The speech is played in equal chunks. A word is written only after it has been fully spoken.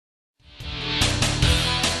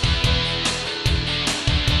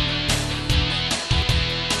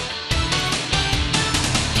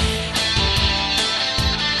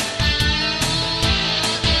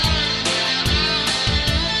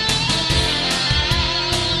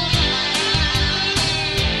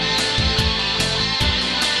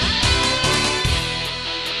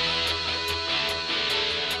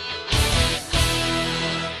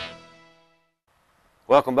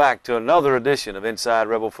Welcome back to another edition of Inside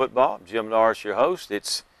Rebel Football. I'm Jim Norris, your host.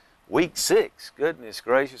 It's week 6. Goodness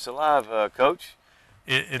gracious alive, Coach.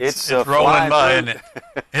 It's rolling by, isn't it?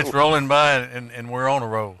 It's rolling by, and we're on a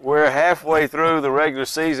roll. We're halfway through the regular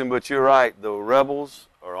season, but you're right. The Rebels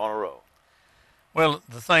are on a roll. Well,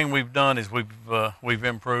 the thing we've done is we've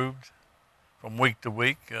improved from week to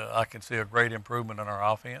week. I can see a great improvement in our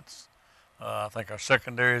offense. I think our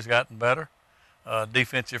secondary has gotten better.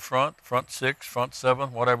 Defensive front 6, front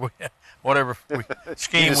 7, whatever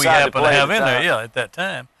scheme we happen to have in there. Yeah, at that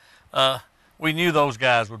time, we knew those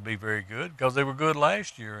guys would be very good because they were good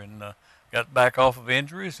last year and got back off of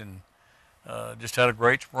injuries and just had a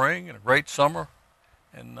great spring and a great summer,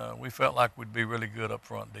 and we felt like we'd be really good up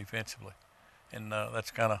front defensively, and that's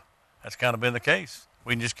kind of been the case.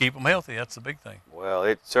 We can just keep them healthy. That's the big thing. Well,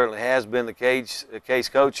 it certainly has been the case,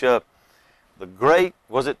 Coach.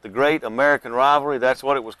 Was it the Great American Rivalry? That's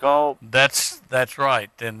what it was called? That's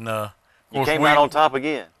right. And you came out on top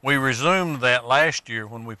again. We resumed that last year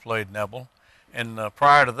when we played Nebel. And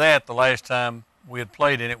prior to that, the last time we had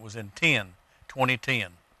played in it was in 2010.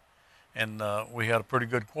 And we had a pretty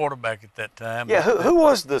good quarterback at that time. Yeah, who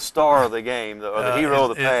was the star of the game, or the hero of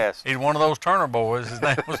the past? He's one of those Turner boys. His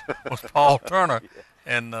name was Paul Turner. Yeah.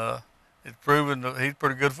 And it's proven that he's a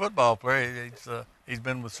pretty good football player. He's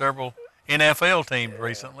been with several NFL teams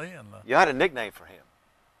recently, and you had a nickname for him.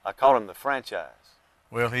 I called him the franchise.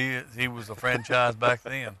 Well, he was a franchise back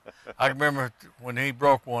then. I remember when he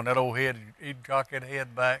broke one, that old head, he'd cock that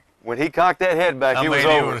head back. When he cocked that head back, he was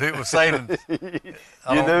over. It was sailing.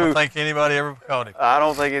 I don't think anybody ever caught him. I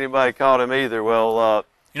don't think anybody caught him either. Well,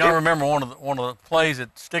 I remember one of the plays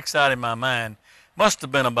that sticks out in my mind. Must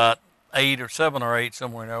have been about 7 or 8,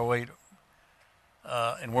 somewhere in there, 8.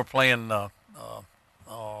 And we're playing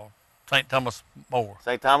St. Thomas More.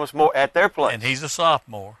 St. Thomas More at their place. And he's a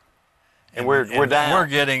sophomore. And we're down.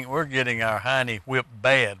 We're getting our hiney whipped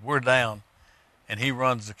bad. We're down, and he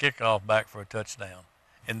runs the kickoff back for a touchdown,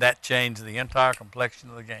 and that changed the entire complexion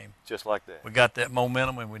of the game. Just like that. We got that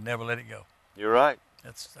momentum, and we never let it go. You're right.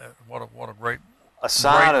 That's what a great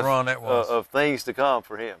sign run that was. Of things to come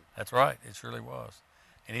for him. That's right. It really was,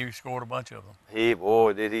 and he scored a bunch of them.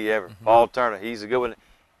 Did he ever? Mm-hmm. Paul Turner. He's a good one.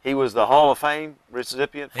 He was the Hall of Fame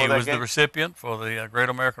recipient for that game? He was the recipient for the Great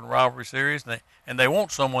American Rivalry Series, and they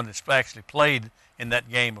want someone that's actually played in that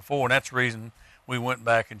game before, and that's the reason we went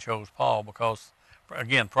back and chose Paul because,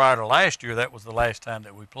 again, prior to last year, that was the last time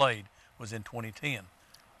that we played, was in 2010,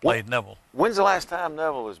 played Nebel. When's the last time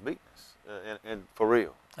Nebel has beaten us, and for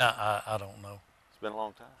real? I don't know. It's been a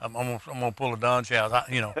long time. I'm gonna pull a Don Shouse.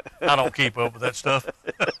 I don't keep up with that stuff.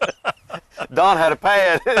 Don had a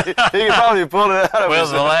pad. He could probably pull it out of Well,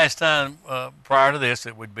 the last time prior to this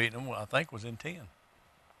that we'd beaten them, I think, was in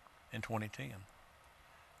 2010.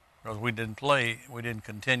 Because we didn't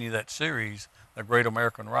continue that series, the Great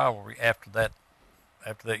American Rivalry, after that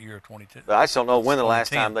year of 2010. But I just don't know when the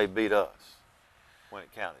last time they beat us, when it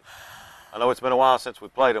counted. I know it's been a while since we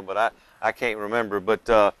played them, but I can't remember. But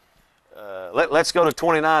let's go to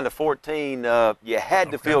 29-14. You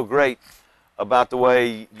had to feel great about the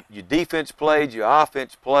way your defense played, your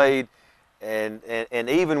offense played, and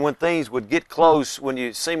even when things would get close, when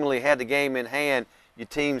you seemingly had the game in hand, your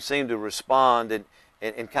team seemed to respond and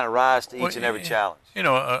kind of rise to each and every challenge.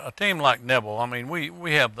 A team like Nebel, I mean,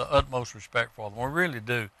 we have the utmost respect for them. We really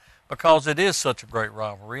do, because it is such a great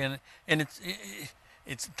rivalry, and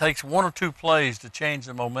it takes 1 or 2 plays to change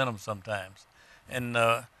the momentum sometimes, and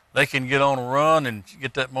they can get on a run and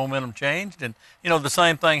get that momentum changed. And, the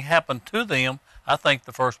same thing happened to them, I think,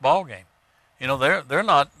 the first ball game. They're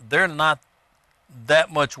not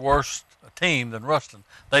that much worse a team than Ruston.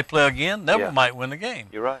 They play again, Nebel might win the game.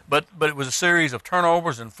 You're right. But it was a series of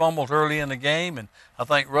turnovers and fumbles early in the game, and I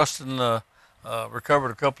think Ruston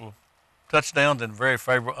recovered a couple of touchdowns and very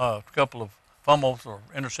favorable, a couple of fumbles or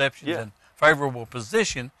interceptions in favorable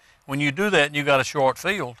position. When you do that and you got a short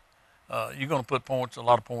field, you're going to put a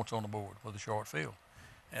lot of points on the board with a short field.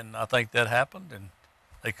 And I think that happened, and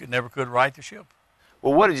they never could right the ship.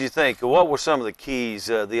 Well, what did you think? What were some of the keys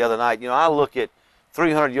the other night? I look at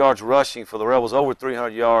 300 yards rushing for the Rebels, over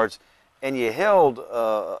 300 yards, and you held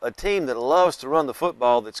a team that loves to run the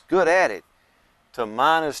football, that's good at it, to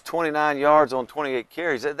minus 29 yards on 28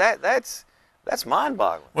 carries. That's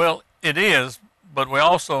mind-boggling. Well, it is, but we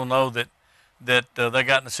also know that they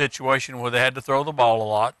got in a situation where they had to throw the ball a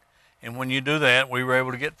lot. And when you do that, we were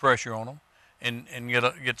able to get pressure on them and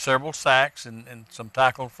get several sacks and some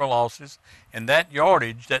tackles for losses. And that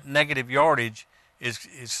yardage, that negative yardage, is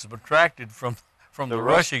subtracted from the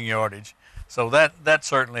rushing yardage. So that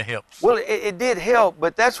certainly helps. Well, it did help,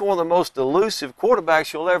 but that's one of the most elusive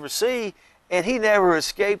quarterbacks you'll ever see. and he never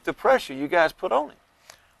escaped the pressure you guys put on him.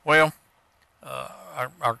 Well,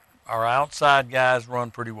 our outside guys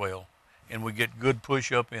run pretty well, and we get good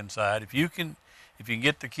push up inside. If you can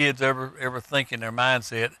get the kids ever think in their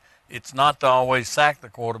mindset, it's not to always sack the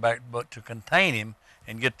quarterback, but to contain him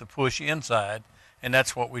and get the push inside, and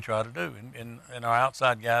that's what we try to do. And our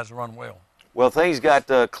outside guys run well. Well, things got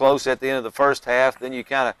close at the end of the first half. Then you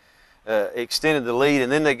kind of extended the lead,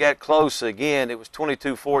 and then they got close again. It was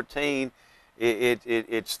 22-14.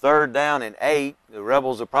 It's 3rd down and 8. The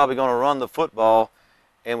Rebels are probably going to run the football,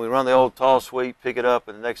 and we run the old tall sweep, pick it up,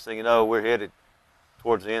 and the next thing you know, we're headed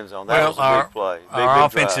towards the end zone. That was a big play. Our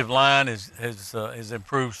offensive line has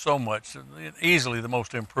improved so much. Easily the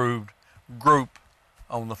most improved group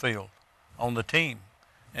on the field, on the team.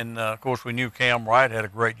 And, of course, we knew Cam Wright had a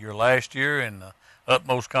great year last year, and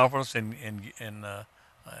utmost confidence in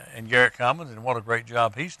Garrett Commons, and what a great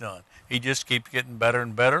job he's done. He just keeps getting better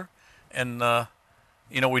and better. And,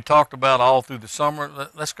 we talked about all through the summer,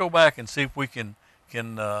 let's go back and see if we can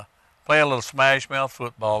play a little smash mouth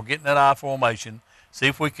football, get in that I formation, see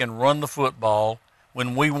if we can run the football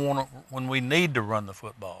when we need to run the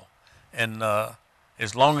football. And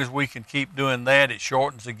as long as we can keep doing that, it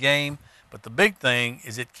shortens the game. But the big thing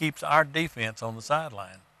is it keeps our defense on the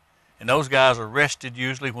sideline. And those guys are rested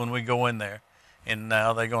usually when we go in there, and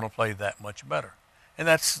now they're going to play that much better. And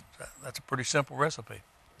that's a pretty simple recipe.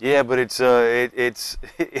 Yeah, but it's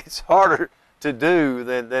harder to do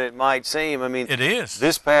than it might seem. I mean, it is.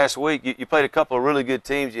 This past week, you played a couple of really good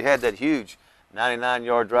teams. You had that huge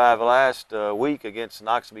 99-yard drive last week against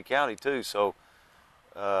Noxubee County too. So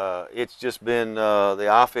it's just been the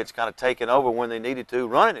offense kind of taking over when they needed to,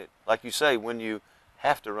 running it, like you say, when you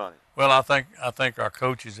have to run it. Well, I think our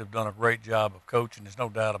coaches have done a great job of coaching. There's no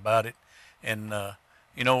doubt about it. And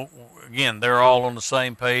again, they're all on the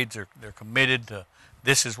same page. They're committed to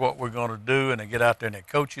this is what we're going to do, and they get out there and they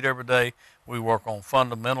coach it every day. We work on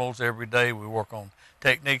fundamentals every day. We work on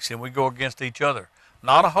techniques, and we go against each other.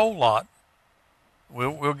 Not a whole lot.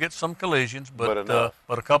 We'll get some collisions, but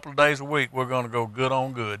a couple of days a week we're going to go good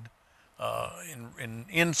on good in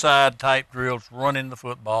inside type drills, running the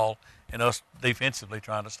football, and us defensively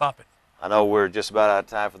trying to stop it. I know we're just about out of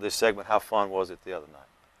time for this segment. How fun was it the other night?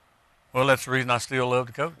 Well, that's the reason I still love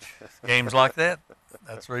to coach. Games like that,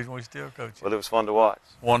 that's the reason we still coach it. Well, it was fun to watch.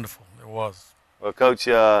 Wonderful, it was. Well, Coach,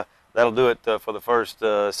 that'll do it for the first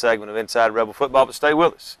segment of Inside Rebel Football, but stay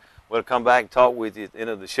with us. We'll come back and talk with you at the end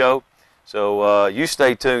of the show. So you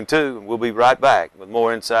stay tuned, too, and we'll be right back with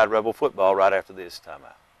more Inside Rebel Football right after this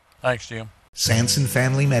timeout. Thanks, Jim. Sanson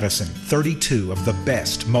Family Medicine, 32 of the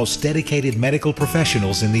best, most dedicated medical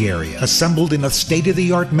professionals in the area, assembled in a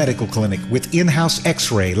state-of-the-art medical clinic with in-house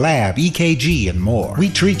x-ray, lab, EKG, and more. We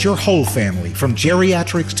treat your whole family, from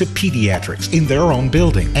geriatrics to pediatrics, in their own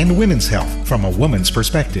building, and women's health from a woman's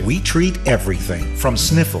perspective. We treat everything, from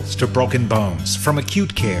sniffles to broken bones, from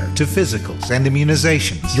acute care to physicals and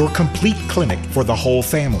immunizations. Your complete clinic for the whole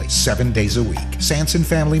family, 7 days a week. Sanson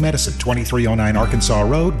Family Medicine, 2309 Arkansas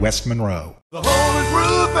Road, West Monroe. The Home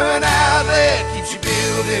Improvement Outlet keeps you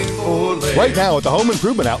building for less. Right now at the Home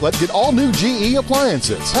Improvement Outlet, get all new GE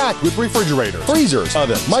appliances packed with refrigerator, freezers,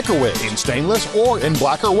 ovens, microwave in stainless or in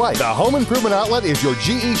black or white. The Home Improvement Outlet is your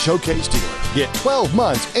GE showcase dealer. Get 12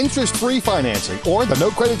 months interest-free financing, or the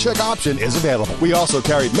no credit check option is available. We also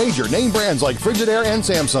carry major name brands like Frigidaire and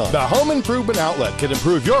Samsung. The Home Improvement Outlet can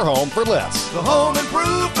improve your home for less. The Home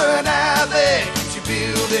Improvement Outlet keeps you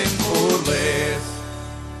building for less.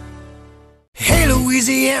 Hey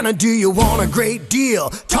Louisiana, do you want a great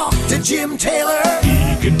deal? Talk to Jim Taylor.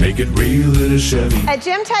 He can make it real in a Chevy. At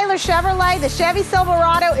Jim Taylor Chevrolet, the Chevy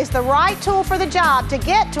Silverado is the right tool for the job to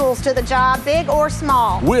get tools to the job, big or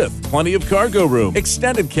small. With plenty of cargo room,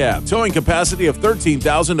 extended cab, towing capacity of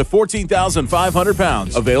 13,000 to 14,500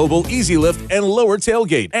 pounds, available easy lift and lower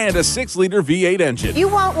tailgate, and a 6-liter V8 engine. You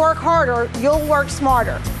won't work harder, you'll work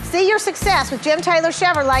smarter. See your success with Jim Taylor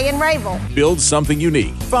Chevrolet in Rayville. Build something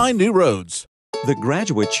unique. Find new roads. The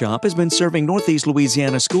Graduate Shop has been serving Northeast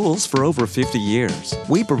Louisiana schools for over 50 years.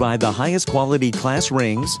 We provide the highest quality class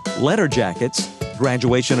rings, letter jackets,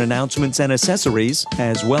 graduation announcements and accessories,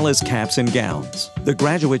 as well as caps and gowns. The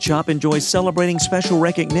Graduate Shop enjoys celebrating special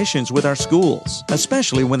recognitions with our schools,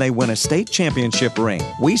 especially when they win a state championship ring.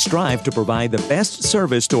 We strive to provide the best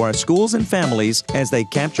service to our schools and families as they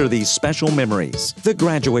capture these special memories. The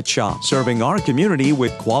Graduate Shop, serving our community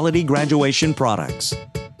with quality graduation products.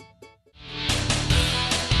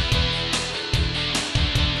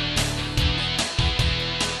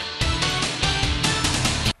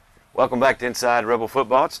 Welcome back to Inside Rebel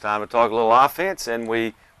Football. It's time to talk a little offense, and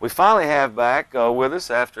we finally have back with us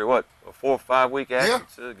after, what, a 4 or 5 week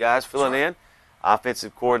absence. Guys filling in.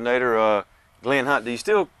 offensive coordinator, Glenn Hunt. Do you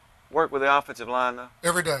still work with the offensive line now?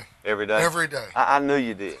 Every day. Every day? Every day. I knew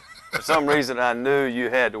you did. For some reason, I knew you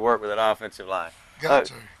had to work with that offensive line. Got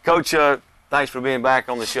to. Coach, thanks for being back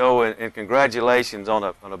on the show, and congratulations on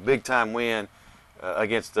a big-time win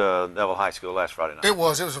against Neville High School last Friday night. It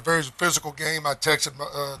was a very physical game. I texted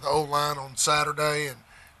the O-line on Saturday and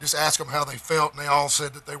just asked them how they felt, and they all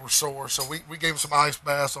said that they were sore. So we gave them some ice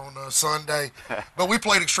baths on Sunday. But we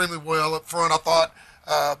played extremely well up front. I thought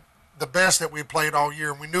the best that we played all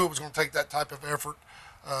year, and we knew it was going to take that type of effort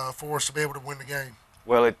for us to be able to win the game.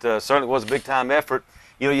 Well, it certainly was a big-time effort.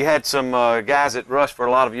 You know, you had some guys that rushed for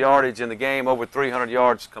a lot of yardage in the game, over 300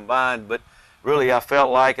 yards combined, but really I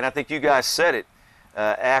felt like, and I think you guys said it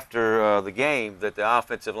after the game, that the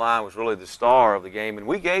offensive line was really the star of the game, and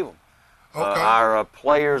we gave them our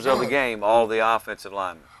players of the game, all the offensive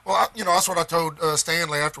linemen. Well, that's what I told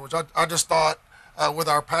Stanley afterwards. I just thought with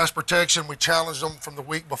our pass protection, we challenged them from the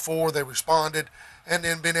week before. They responded, and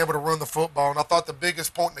then being able to run the football. And I thought the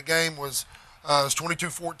biggest point in the game was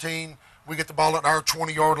 22-14. We get the ball at our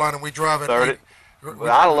 20-yard line, and we drive it. 30.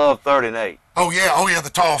 Well, I love 3rd and 8. Oh, yeah,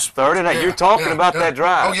 the toss. 3rd and 8. Yeah, you're talking about that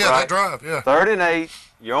drive, Oh, yeah, right? that drive, yeah. 3rd and 8,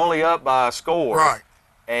 you're only up by a score. Right.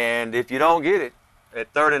 And if you don't get it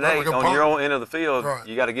at 3rd and 8 on your own end of the field, right,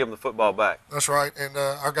 you got to give them the football back. That's right, and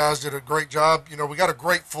our guys did a great job. You know, we got a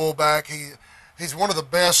great fullback. He's one of the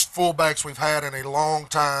best fullbacks we've had in a long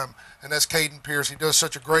time, and that's Caden Pierce. He does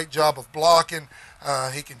such a great job of blocking.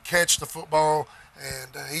 He can catch the football,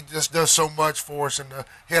 and he just does so much for us, and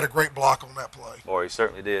he had a great block on that play. Boy, he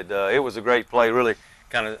certainly did. It was a great play, really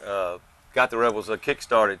kind of got the Rebels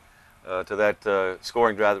kick-started to that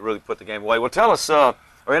scoring drive that really put the game away. Well, tell us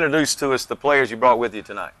or introduce to us the players you brought with you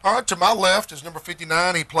tonight. All right, to my left is number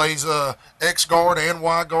 59. He plays X guard and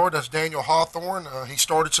Y guard. That's Daniel Hawthorne. He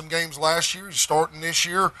started some games last year. He's starting this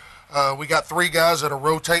year. We got 3 guys that are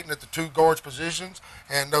rotating at the 2 guards positions,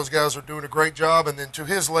 and those guys are doing a great job. And then to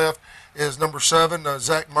his left is number 7,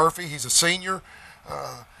 Zach Murphy. He's a senior.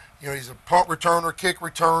 He's a punt returner, kick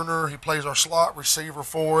returner. He plays our slot receiver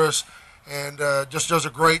for us, and just does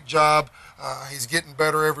a great job. He's getting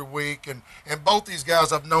better every week. And both these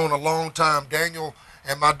guys I've known a long time. Daniel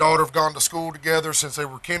and my daughter have gone to school together since they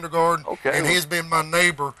were kindergarten. Okay. And he's been my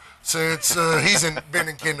neighbor since he's been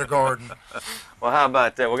in kindergarten. Well, how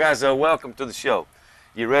about that? Well, guys, welcome to the show.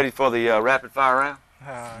 You ready for the rapid-fire round?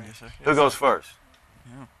 Yes, sir. Who goes first?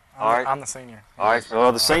 Yeah. All right. I'm the senior. All right.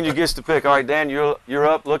 Well, the senior gets to pick. All right, Dan, you're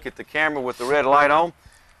up. Look at the camera with the red light on.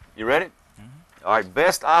 You ready? Mm-hmm. All right.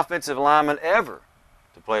 Best offensive lineman ever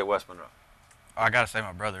to play at West Monroe. I got to say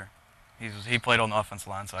my brother. He played on the offensive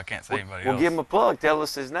line, so I can't say anybody else. We'll give him a plug. Tell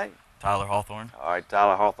us his name. Tyler Hawthorne. All right,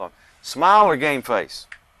 Tyler Hawthorne. Smile or game face?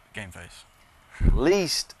 Game face.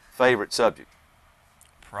 Least favorite subject?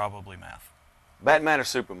 Probably math. Batman or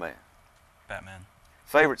Superman? Batman.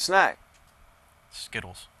 Favorite snack?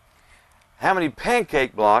 Skittles. How many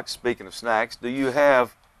pancake blocks, speaking of snacks, do you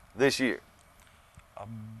have this year?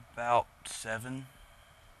 About 7.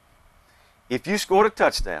 If you scored a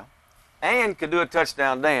touchdown and could do a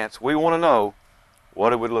touchdown dance, we want to know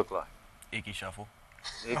what it would look like. Icky shuffle.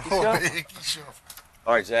 Icky shuffle? Icky shuffle.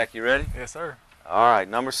 All right, Zach, you ready? Yes, sir. All right,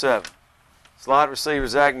 number 7. Slot receiver,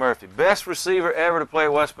 Zach Murphy. Best receiver ever to play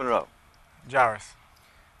at West Monroe? Jairus.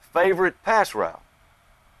 Favorite pass route?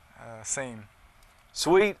 Seam.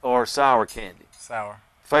 Sweet or sour candy? Sour.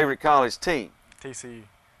 Favorite college team? TCU.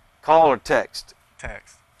 Call or text?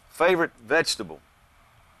 Text. Favorite vegetable?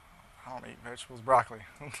 I don't eat vegetables. Broccoli.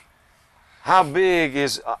 How big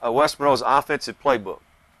is West Monroe's offensive playbook?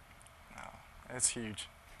 It's huge.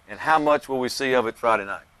 And how much will we see of it Friday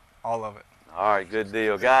night? All of it. All right, good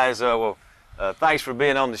deal. Guys, thanks for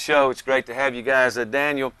being on the show. It's great to have you guys.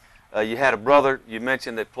 Daniel, you had a brother you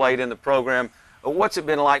mentioned that played in the program. What's it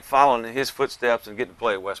been like following in his footsteps and getting to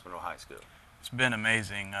play at West Monroe High School? It's been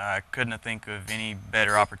amazing. I couldn't think of any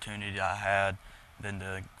better opportunity I had than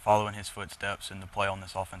to follow in his footsteps and to play on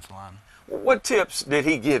this offensive line. What tips did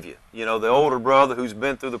he give you? You know, the older brother who's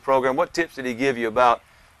been through the program, what tips did he give you about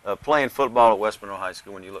playing football at West Monroe High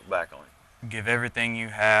School when you look back on it? Give everything you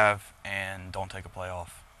have and don't take a play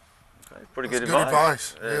off. Okay, pretty That's good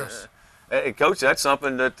advice. Yes. And Coach, that's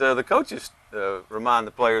something that the coaches remind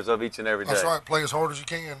the players of each and every day. That's right. Play as hard as you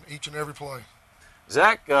can each and every play.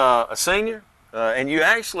 Zach, a senior, and you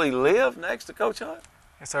actually live next to Coach Hunt?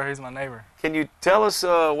 Yes, sir. He's my neighbor. Can you tell us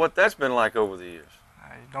what that's been like over the years?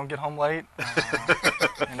 Don't get home late,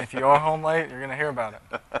 and if you are home late, you're going to hear about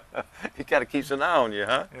it. He kind of keeps an eye on you,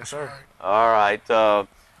 huh? Yes, sir. All right.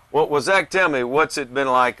 Well, Zach, tell me, what's it been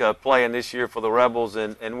like playing this year for the Rebels,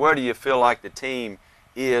 and where do you feel like the team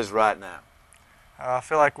is right now? I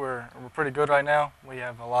feel like we're pretty good right now. We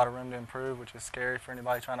have a lot of room to improve, which is scary for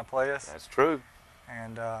anybody trying to play us. That's true.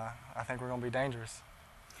 And I think we're going to be dangerous.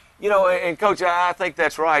 You know, and Coach, I think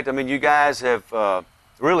that's right. I mean, you guys have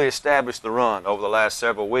really established the run over the last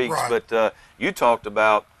several weeks. Right. But you talked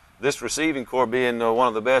about this receiving corps being one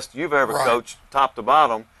of the best you've ever coached, top to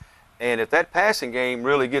bottom. And if that passing game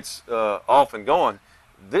really gets off and going,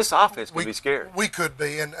 this offense could be scary. We could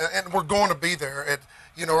be, and we're going to be there.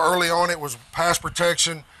 You know, early on it was pass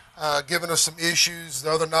protection giving us some issues.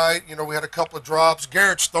 The other night, you know, we had a couple of drops.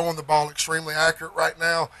 Garrett's throwing the ball extremely accurate right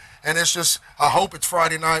now, and it's just, I hope it's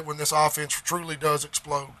Friday night when this offense truly does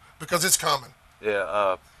explode, because it's coming.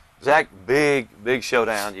 Yeah, Zach, big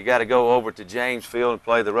showdown. You got to go over to James Field and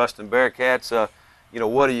play the Ruston Bearcats. You know,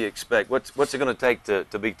 what do you expect? What's it going to take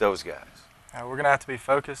to beat those guys? We're going to have to be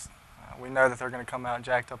focused. We know that they're going to come out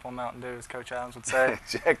jacked up on Mountain Dew, as Coach Adams would say.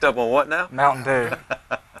 Jacked up on what now? Mountain Dew.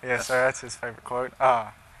 Yes, sir. That's his favorite quote.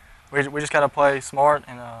 We just got to play smart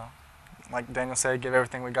and, like Daniel said, give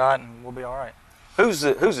everything we got, and we'll be all right. Who's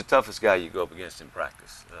the toughest guy you go up against in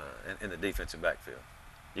practice in the defensive backfield?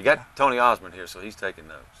 You got Tony Osborne here, so he's taking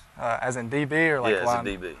notes. As in DB or like line?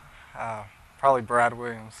 Yeah, as in DB. Probably Brad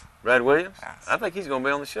Williams. Brad Williams? Yes. I think he's going to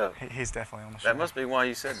be on the show. He's definitely on the show. That must be why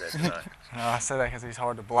you said that tonight. No, I said that because he's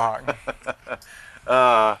hard to block.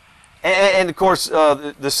 And of course,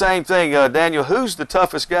 the same thing, Daniel, who's the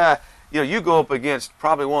toughest guy? You know, you go up against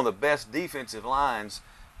probably one of the best defensive lines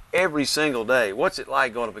every single day. What's it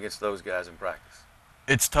like going up against those guys in practice?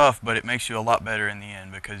 It's tough, but it makes you a lot better in the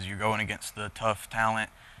end because you're going against the tough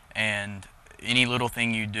talent, and any little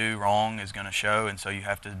thing you do wrong is going to show, and so you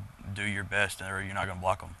have to do your best or you're not going to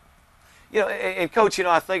block them. You know, and Coach, you know,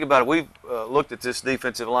 I think about it. We've looked at this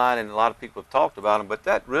defensive line, and a lot of people have talked about them, but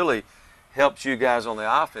that really helps you guys on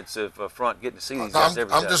the offensive front getting to see these guys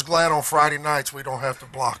every day. I'm just glad on Friday nights we don't have to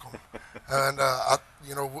block them. And,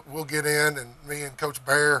 you know, we'll get in, and me and Coach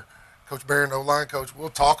Bear and O-line coach, we'll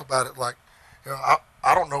talk about it like, you know,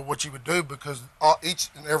 I don't know what you would do because each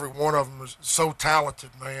and every one of them is so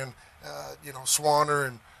talented, man. You know, Swanner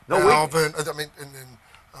and Alvin, I mean, and then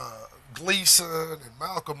Gleason and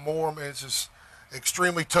Malcolm Moore, man, it's just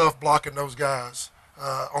extremely tough blocking those guys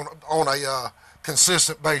on a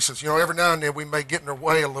consistent basis. You know, every now and then we may get in their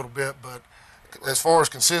way a little bit, but as far as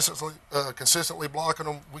consistently blocking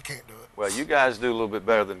them, we can't do it. Well, you guys do a little bit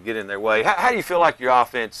better than get in their way. How do you feel like your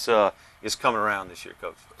offense is coming around this year,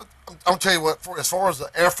 Coach? I'll tell you what, as far as the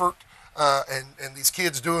effort and these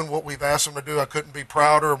kids doing what we've asked them to do, I couldn't be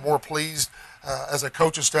prouder or more pleased as a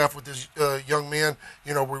coaching staff with these young men.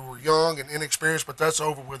 You know, we were young and inexperienced, but that's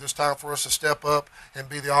over with. It's time for us to step up and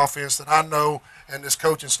be the offense that I know and this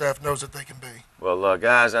coaching staff knows that they can be. Well,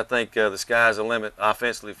 guys, I think the sky's the limit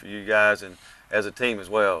offensively for you guys and as a team as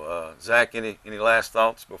well. Zach, any last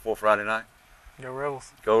thoughts before Friday night? Go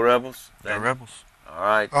Rebels. Go Rebels. Go Rebels. All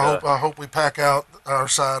right. I hope we pack out our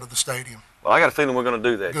side of the stadium. Well, I got a feeling we're going to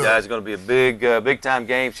do that, Good. guys. It's going to be a big-time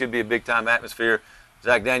game. Should be a big-time atmosphere.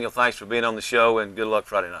 Zach, Daniel, thanks for being on the show, and good luck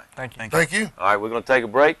Friday night. Thank you. Thank you. All right, we're going to take a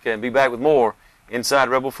break and be back with more Inside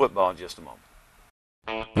Rebel Football in just a moment.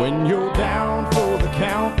 When you're down for the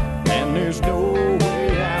count and there's no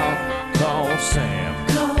way out, call Sam.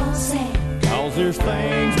 Call Sam. 'Cause there's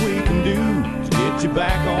things we can do to get you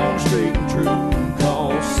back on straight and true.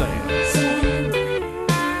 Call Sam.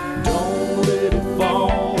 Don't let it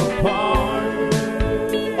fall apart.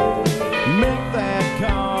 Make that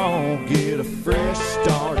call, get a fresh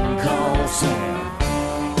start and call Sam.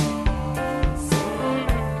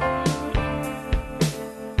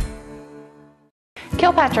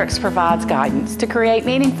 Kilpatrick's provides guidance to create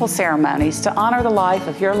meaningful ceremonies to honor the life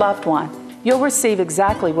of your loved one. You'll receive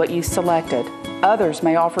exactly what you selected. Others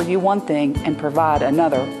may offer you one thing and provide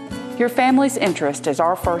another. Your family's interest is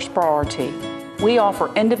our first priority. We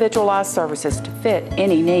offer individualized services to fit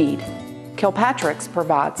any need. Kilpatrick's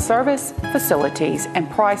provides service, facilities, and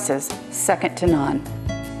prices second to none.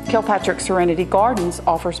 Kilpatrick Serenity Gardens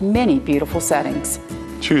offers many beautiful settings.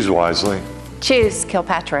 Choose wisely. Choose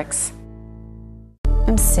Kilpatrick's.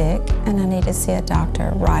 I'm sick and I need to see a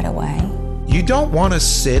doctor right away. You don't want to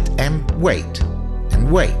sit and wait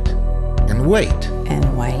and wait and wait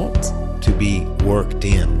and wait to be worked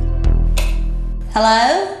in.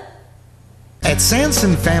 Hello? At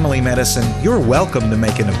Sanson Family Medicine, you're welcome to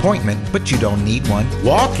make an appointment, but you don't need one.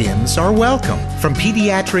 Walk-ins are welcome. From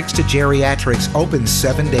pediatrics to geriatrics, open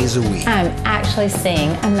 7 days a week. I'm actually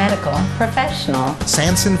seeing a medical professional.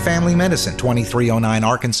 Sanson Family Medicine, 2309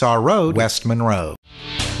 Arkansas Road, West Monroe.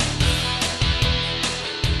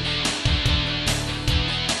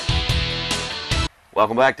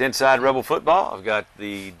 Welcome back to Inside Rebel Football. I've got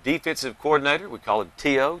the defensive coordinator, we call him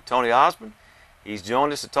T.O., Tony Osborne, He's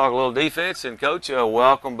joined us to talk a little defense. And, Coach,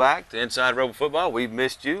 welcome back to Inside Rebel Football. We've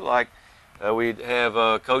missed you like we'd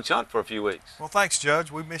have Coach Hunt for a few weeks. Well, thanks,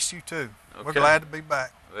 Judge. We missed you, too. Okay. We're glad to be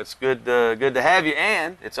back. It's good to have you,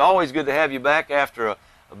 and it's always good to have you back after a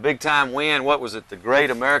big-time win. What was it, the Great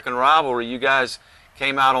American Rivalry? You guys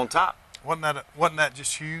came out on top. Wasn't that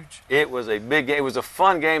just huge? It was a big game. It was a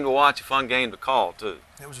fun game to watch, a fun game to call, too.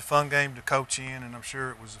 It was a fun game to coach in, and I'm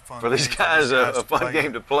sure it was a fun for these guys, a fun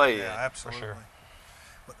game to play in. Yeah, absolutely. For sure.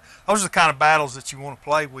 But those are the kind of battles that you want to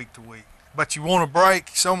play week to week. But you want to break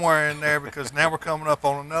somewhere in there because now we're coming up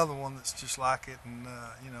on another one that's just like it, and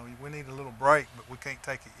we need a little break, but we can't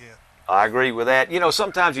take it yet. I agree with that.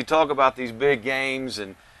 Sometimes you talk about these big games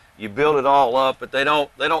and you build it all up, but they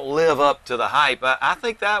don't live up to the hype. I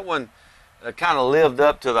think that one kind of lived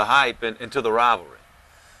up to the hype and to the rivalry.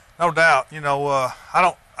 No doubt.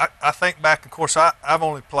 I think back. Of course, I've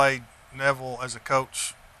only played Neville as a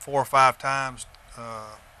coach 4 or 5 times,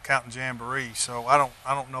 counting Jamboree. So I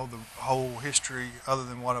don't know the whole history other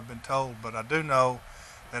than what I've been told. But I do know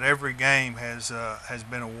that every game has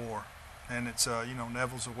been a war, and it's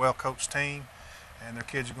Neville's a well-coached team, and their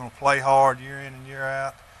kids are going to play hard year in and year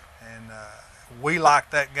out, and we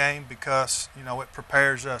like that game because it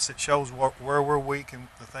prepares us. It shows where we're weak and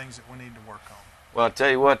the things that we need to work on. Well, I'll tell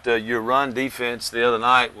you what, your run defense the other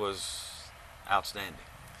night was outstanding.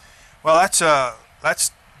 Well,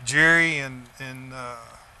 that's Jerry and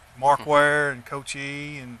Mark Ware and Coach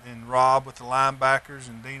E and Rob with the linebackers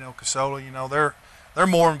and Dino Casola. They're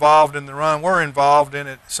more involved in the run. We're involved in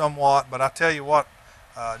it somewhat, but I tell you what,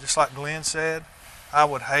 just like Glenn said, I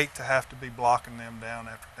would hate to have to be blocking them down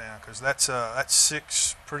after down because that's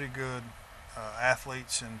 6 pretty good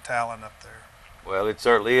athletes and talent up there. Well, it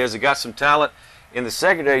certainly is. It got some talent in the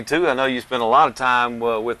secondary too. I know you spent a lot of time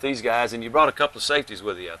with these guys, and you brought a couple of safeties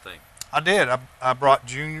with you, I think. I did. I brought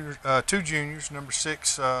 2 juniors. Number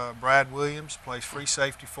 6, Brad Williams, plays free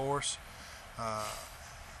safety for us.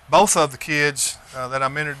 Both of the kids that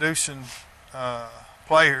I'm introducing,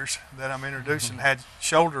 players that I'm introducing, had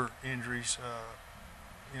shoulder injuries.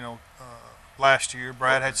 Last year,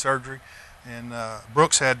 Brad had surgery, and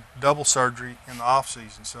Brooks had double surgery in the off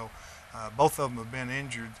season. So both of them have been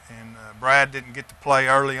injured, and Brad didn't get to play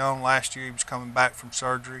early on last year. He was coming back from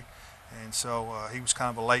surgery, and so he was kind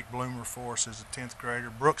of a late bloomer for us as a 10th grader.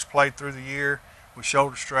 Brooks played through the year with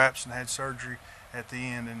shoulder straps and had surgery at the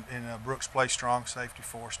end, and Brooks plays strong safety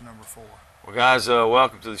for us, number 4. Well, guys,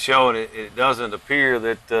 welcome to the show, and it doesn't appear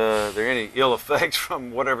that there are any ill effects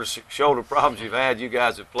from whatever shoulder problems you've had. You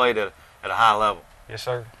guys have played at a high level. Yes,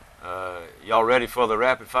 sir. Y'all ready for the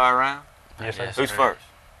rapid fire round? Yes, sir. Who's first?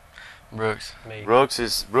 Brooks. Me. Brooks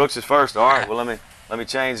is first. All right. Well, let me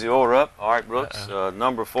change the order up. All right, Brooks.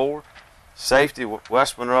 Number 4, safety,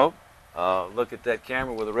 West Monroe. Look at that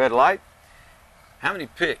camera with a red light. How many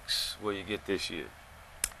picks will you get this year?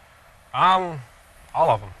 All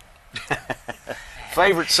of them.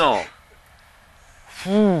 Favorite song?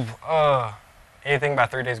 Anything by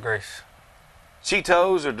 3 Days Grace.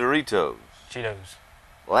 Cheetos or Doritos? Cheetos.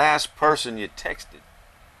 Last person you texted?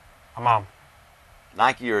 My mom.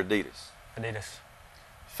 Nike or Adidas? Adidas.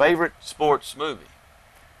 Favorite sports movie?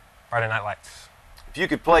 Friday Night Lights. If you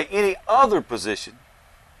could play any other position,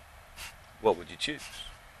 what would you choose?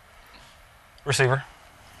 Receiver.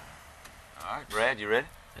 All right, Brad, you ready?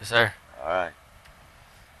 Yes, sir. All right.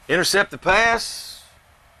 Intercept the pass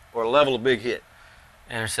or level a big hit?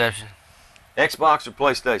 Interception. Xbox or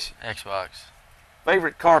PlayStation? Xbox.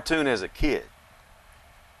 Favorite cartoon as a kid?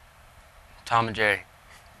 Tom and Jerry.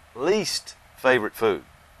 Least favorite food?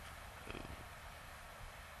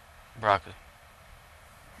 Broccoli.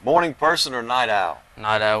 Morning person or night owl?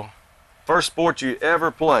 Night owl. First sport you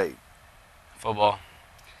ever played? Football.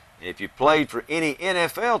 If you played for any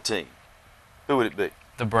NFL team, who would it be?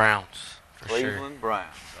 The Browns. For Cleveland sure.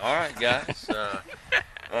 Browns. All right, guys.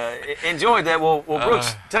 Enjoyed that. Well,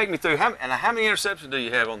 Brooks, take me through. How many interceptions do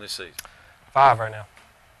you have on this season? 5 right now.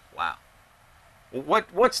 Wow.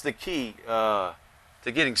 What's the key to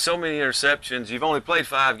getting so many interceptions? You've only played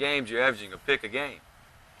 5 games. You're averaging a pick a game.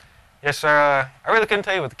 Yes, sir. I really couldn't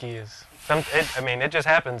tell you what the key is. It just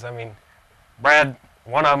happens. One of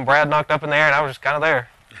them, Brad knocked up in the air, and I was just kind of there.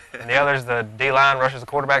 And the other's the D-line rushes the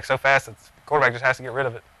quarterback so fast that the quarterback just has to get rid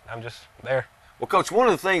of it. I'm just there. Well, Coach, one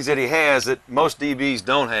of the things that he has that most DBs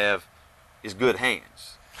don't have is good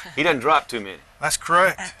hands. He doesn't drop too many. That's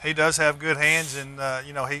correct. He does have good hands, and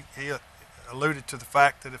he alluded to the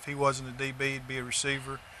fact that if he wasn't a DB, he'd be a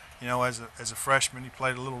receiver. As a freshman, he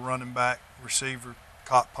played a little running back, receiver,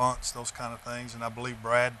 caught punts, those kind of things, and I believe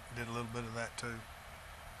Brad did a little bit of that too.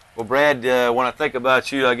 Well, Brad, when I think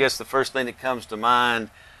about you, I guess the first thing that comes to mind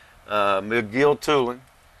McGill-Tulane.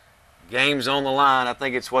 Game's on the line. I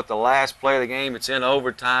think it's the last play of the game. It's in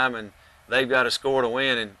overtime, and they've got to score to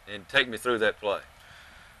win. And take me through that play.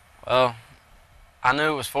 Well, I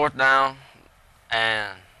knew it was 4th down,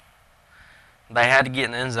 and they had to get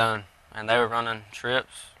in the end zone, and they were running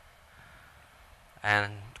trips.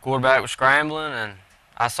 And the quarterback was scrambling, and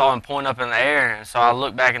I saw him point up in the air, and so I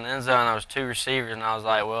looked back in the end zone, and there was 2 receivers, and I was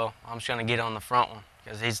like, well, I'm just going to get on the front one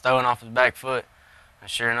because he's throwing off his back foot. And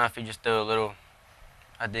sure enough, he just threw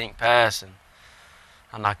a dink pass, and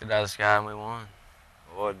I knocked it out of the sky, and we won.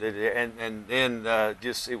 Boy, did it. And then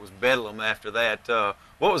it was bedlam after that.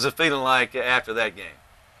 What was the feeling like after that game?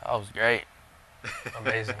 Oh, it was great.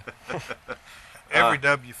 Amazing. Every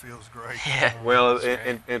W feels great. Yeah. Well,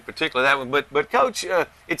 in particular that one. But Coach,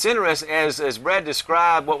 it's interesting as Brad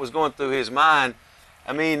described what was going through his mind.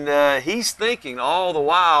 I mean, he's thinking all the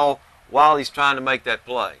while he's trying to make that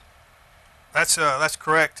play. That's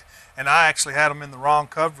correct. And I actually had him in the wrong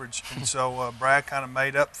coverage, and so Brad kind of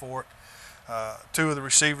made up for it. 2 of the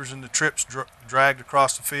receivers in the trips dragged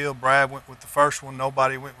across the field. Brad went with the first one.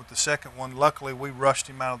 Nobody went with the second one. Luckily, we rushed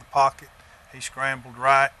him out of the pocket. He scrambled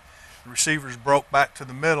right. The receivers broke back to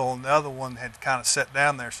the middle, and the other one had kind of set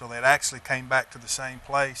down there, so they actually came back to the same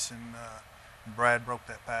place, and Brad broke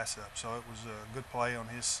that pass up. So it was a good play on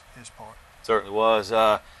his part. Certainly was.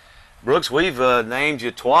 Brooks, we've named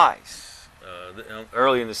you twice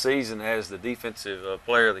early in the season as the defensive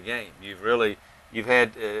player of the game. You've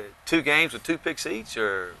had 2 games with 2 picks each,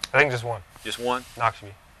 or I think just one. Just one. Knoxville.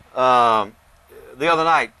 The other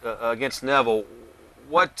night against Neville,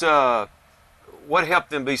 what helped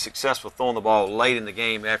them be successful throwing the ball late in the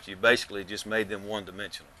game after you basically just made them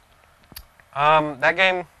one-dimensional? That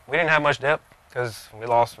game we didn't have much depth because we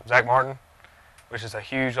lost Zach Martin, which is a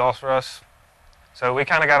huge loss for us. So we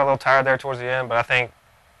kind of got a little tired there towards the end, but I think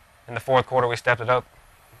in the 4th quarter we stepped it up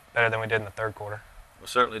better than we did in the 3rd quarter. We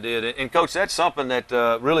certainly did. And Coach, that's something that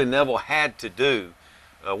really Neville had to do.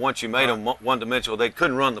 Once you made them one-dimensional, they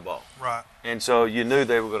couldn't run the ball. Right. And so you knew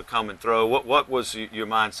they were going to come and throw. What was your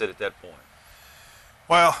mindset at that point?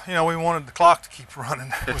 Well, we wanted the clock to keep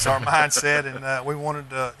running was our mindset, and we wanted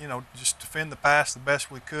to, just defend the pass the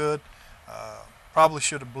best we could. Probably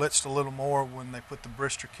should have blitzed a little more when they put the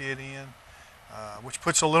Brister kid in, which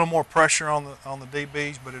puts a little more pressure on the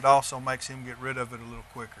DBs, but it also makes him get rid of it a little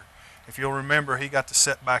quicker. If you'll remember, he got the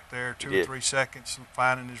set back there 2 or 3 seconds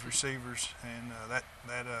finding his receivers, and that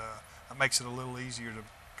makes it a little easier to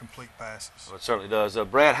complete passes. Well, it certainly does.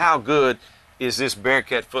 Brad, how good is this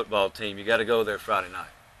Bearcat football team? You got to go there Friday night.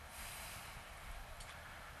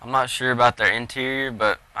 I'm not sure about their interior,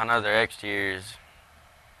 but I know their exteriors.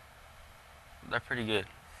 They're pretty good.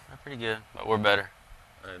 They're pretty good, but we're better.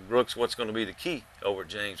 And Brooks, what's going to be the key over at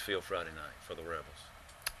James Field Friday night for the Rebels?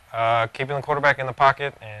 Keeping the quarterback in the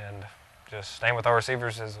pocket and just staying with our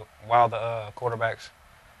receivers while the quarterback's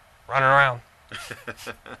running around.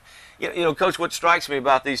 Coach, what strikes me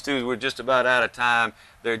about these two is we're just about out of time.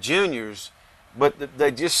 They're juniors, but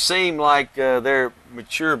they just seem like they're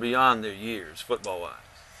mature beyond their years, football-wise.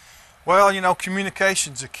 Well,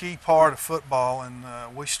 communication's a key part of football, and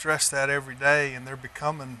we stress that every day, and they're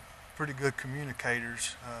becoming pretty good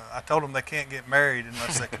communicators. I told them they can't get married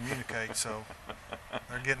unless they communicate, so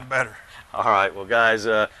they're getting better. All right, well, guys,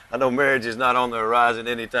 I know marriage is not on the horizon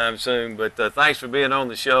anytime soon, but thanks for being on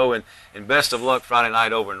the show, and best of luck Friday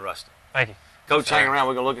night over in Ruston. Thank you. Coach, hang around.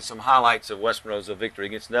 We're going to look at some highlights of West Monroe's victory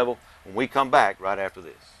against Neville when we come back right after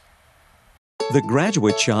this. The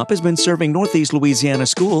Graduate Shop has been serving Northeast Louisiana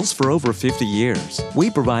schools for over 50 years. We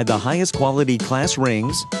provide the highest quality class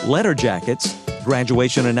rings, letter jackets,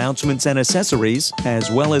 graduation announcements and accessories, as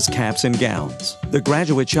well as caps and gowns. The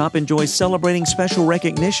Graduate Shop enjoys celebrating special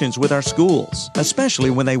recognitions with our schools,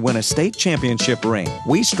 especially when they win a state championship ring.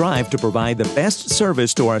 We strive to provide the best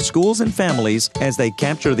service to our schools and families as they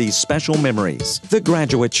capture these special memories. The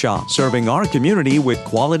Graduate Shop, serving our community with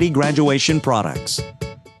quality graduation products.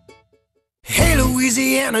 Hey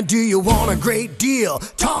Louisiana, do you want a great deal?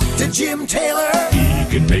 Talk to Jim Taylor. He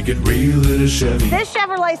can make it real in a Chevy. This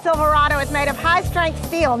Chevrolet Silverado is made of high-strength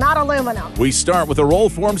steel, not aluminum. We start with a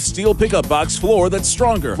roll-formed steel pickup box floor that's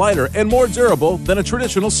stronger, lighter, and more durable than a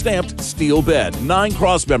traditional stamped steel bed. 9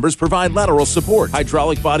 cross members provide lateral support.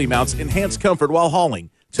 Hydraulic body mounts enhance comfort while hauling,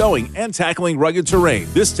 towing, and tackling rugged terrain.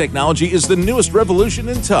 This technology is the newest revolution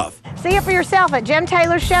in tough. See it for yourself at Jim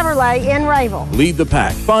Taylor Chevrolet in Rayville. Lead the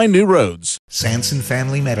pack. Find new roads. Sanson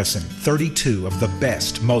Family Medicine, 32 of the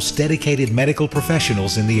best, most dedicated medical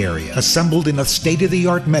professionals in the area, assembled in a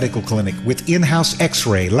state-of-the-art medical clinic with in-house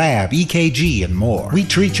x-ray, lab, EKG, and more. We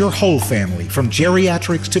treat your whole family, from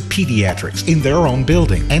geriatrics to pediatrics, in their own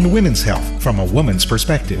building, and women's health from a woman's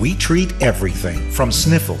perspective. We treat everything, from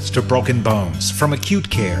sniffles to broken bones, from acute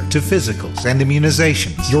care to physicals and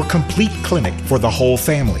immunizations. Your complete clinic for the whole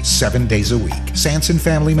family, 7 days a week. Sanson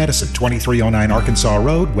Family Medicine, 2309 Arkansas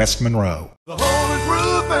Road, West Monroe. The Home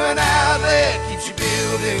Improvement Outlet keeps you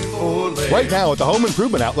building for less. Right now at the Home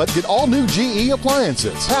Improvement Outlet, get all new GE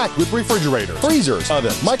appliances packed with refrigerators, freezers,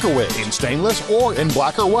 ovens, microwaves in stainless or in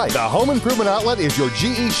black or white. The Home Improvement Outlet is your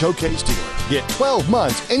GE showcase dealer. Get 12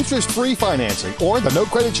 months interest-free financing, or the no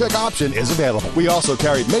credit check option is available. We also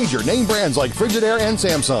carry major name brands like Frigidaire and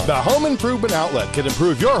Samsung. The Home Improvement Outlet can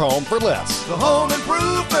improve your home for less. The Home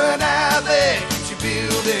Improvement Outlet keeps you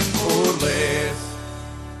building for less.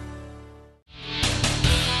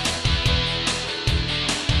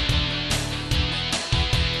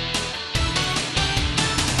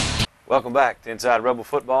 Welcome back to Inside Rebel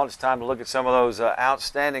Football. It's time to look at some of those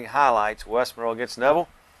outstanding highlights. West Monroe against Neville.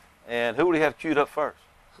 And who would he have queued up first?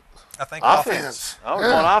 I think offense. Oh,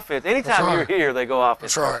 we're going offense. Anytime you're here, they go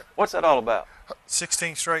offense. That's right. What's that all about?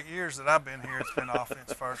 16 straight years that I've been here, it's been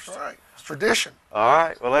offense first. That's right. It's tradition. All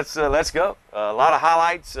right. Well, let's go. A lot of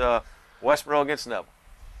highlights. West Monroe against Neville.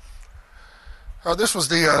 This was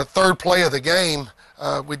the third play of the game.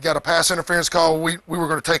 We'd got a pass interference call. We were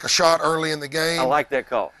going to take a shot early in the game. I like that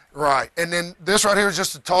call. Right. And then this right here is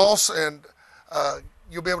just a toss, and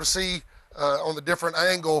you'll be able to see on the different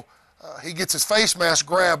angle, he gets his face mask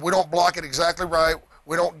grabbed. We don't block it exactly right.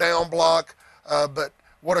 We don't down block, but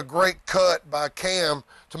what a great cut by Cam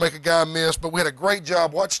to make a guy miss. But we had a great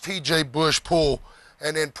job. Watch T.J. Bush pull,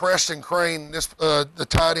 and then Preston Crane, the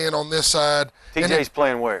tight end on this side. T.J.'s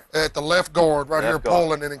playing where? At the left guard right here Left guard.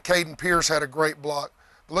 pulling, and then Caden Pierce had a great block.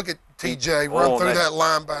 But look at T.J. run through that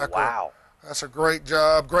linebacker. Wow. That's a great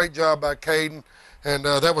job. Great job by Caden. And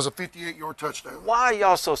that was a 58-yard touchdown. Why are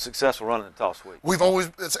y'all so successful running the toss sweep? We've always,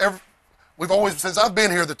 since I've been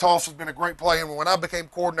here, the toss has been a great play. And when I became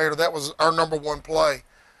coordinator, that was our number one play.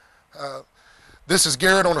 This is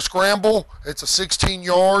Garrett on a scramble. It's a 16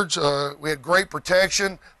 yards. We had great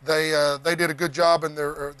protection. They did a good job in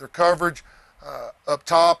their coverage up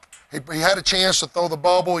top. He had a chance to throw the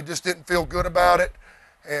bubble. He just didn't feel good about it.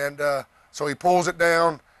 And so he pulls it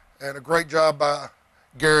down. And a great job by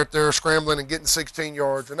Garrett there, scrambling and getting 16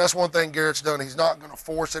 yards. And that's one thing Garrett's done. He's not going to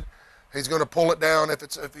force it. He's going to pull it down if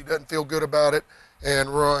he doesn't feel good about it and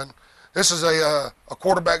run. This is a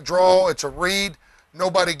quarterback draw. It's a read.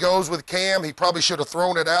 Nobody goes with Cam. He probably should have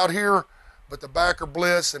thrown it out here, but the backer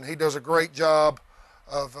blitz, and he does a great job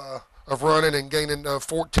of running and gaining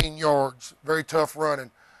 14 yards. Very tough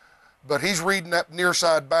running. But he's reading that near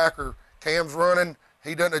side backer. Cam's running.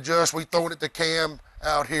 He doesn't adjust. We throwing it to Cam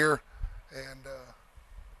out here, and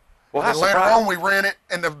then later on we ran it,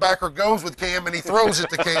 and the backer goes with Cam, and he throws it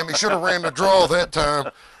to Cam. He should have ran the draw that time,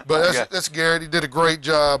 but that's Garrett. He did a great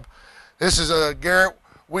job. This is Garrett.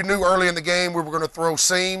 We knew early in the game we were going to throw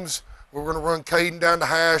seams. We were going to run Caden down the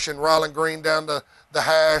hash and Ryland Green down the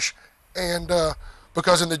hash, and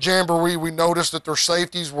because in the jamboree we noticed that their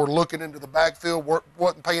safeties were looking into the backfield,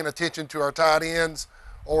 wasn't paying attention to our tight ends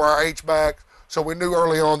or our H-backs. So we knew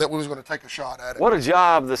early on that we was going to take a shot at it. What a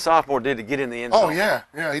job the sophomore did to get in the end zone. Oh, yeah.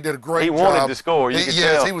 Yeah, he did a great job. He wanted to score. You could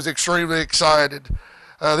tell. He was extremely excited.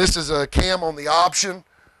 This is Cam on the option.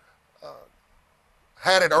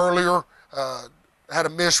 Had it earlier. Had a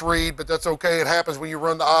misread, but that's okay. It happens when you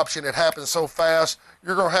run the option. It happens so fast.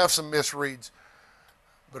 You're going to have some misreads.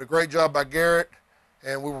 But a great job by Garrett.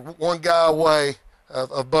 And we were one guy away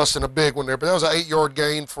of busting a big one there. But that was an 8-yard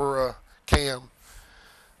gain for Cam.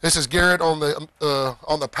 This is Garrett on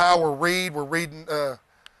the power read. We're reading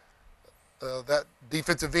that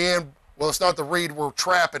defensive end. Well, it's not the read. We're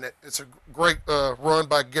trapping it. It's a great run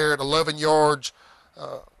by Garrett, 11 yards.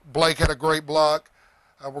 Blake had a great block.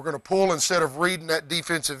 We're going to pull instead of reading that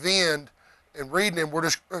defensive end and reading him. We're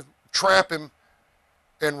just trap him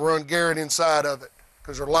and run Garrett inside of it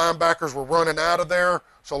because our linebackers were running out of there.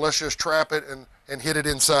 So let's just trap it and hit it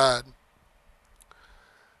inside.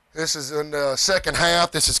 This is in the second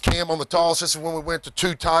half. This is Cam on the toss. This is when we went to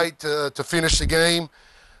too tight to finish the game.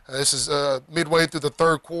 This is midway through the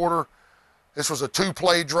third quarter. This was a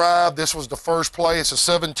 2-play drive. This was the first play. It's a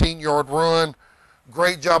 17-yard run.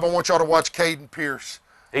 Great job. I want y'all to watch Caden Pierce.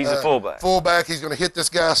 He's a fullback. Fullback. He's going to hit this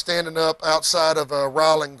guy standing up outside of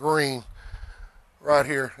Ryland Green right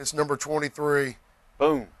here. It's number 23.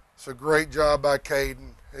 Boom. It's a great job by Caden.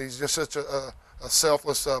 He's just such a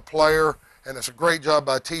selfless player. And it's a great job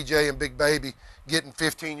by TJ and Big Baby getting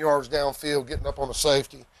 15 yards downfield, getting up on the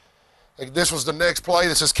safety. And this was the next play.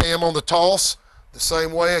 This is Cam on the toss. The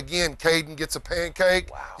same way, again, Caden gets a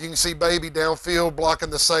pancake. Wow. You can see Baby downfield blocking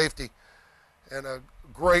the safety. And a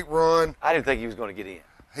great run. I didn't think he was going to get in.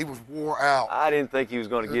 He was wore out. I didn't think he was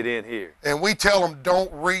going to get in here. And we tell him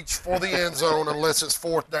don't reach for the end zone unless it's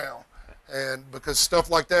 4th down. And because stuff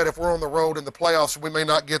like that, if we're on the road in the playoffs, we may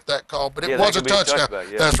not get that call. But it was a touchdown.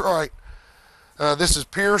 Yeah. That's right. This is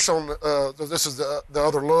Pierce on. This is the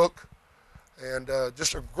other look, and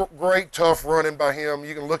just a great tough running by him.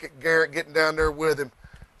 You can look at Garrett getting down there with him,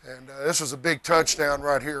 and this was a big touchdown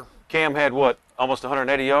right here. Cam had what, almost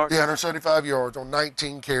 180 yards? Yeah, 175 yards on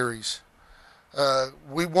 19 carries.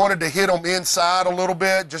 We wanted to hit them inside a little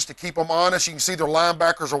bit just to keep them honest. You can see their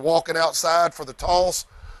linebackers are walking outside for the toss,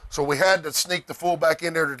 so we had to sneak the fullback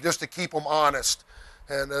in there just to keep them honest.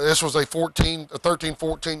 And this was a 13,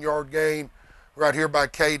 14 yard gain right here by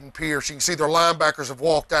Caden Pierce. You can see their linebackers have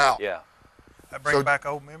walked out. Yeah. That brings back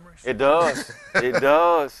old memories. It does. It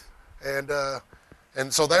does.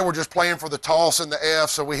 And so they were just playing for the toss and the F.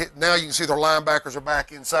 So now you can see their linebackers are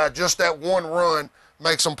back inside. Just that one run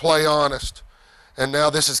makes them play honest. And now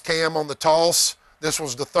this is Cam on the toss. This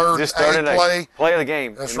was the third play. Play of the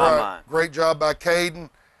game, That's in right. my mind. Great job by Caden.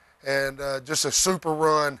 And just a super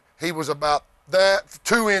run. He was about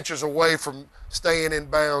 2 inches away from staying in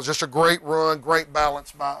bounds. Just a great run, great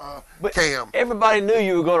balance by Cam. Everybody knew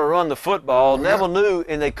you were going to run the football. Yeah. Neville knew,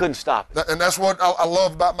 and they couldn't stop it. And that's what I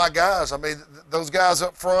love about my guys. I mean, those guys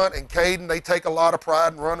up front and Caden, they take a lot of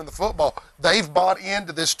pride in running the football. They've bought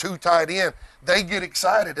into this 2 tight end. They get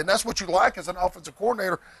excited, and that's what you like as an offensive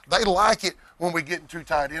coordinator. They like it when we get in 2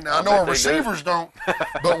 tight end. Now, I know our receivers don't,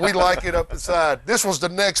 but we like it up inside. This was the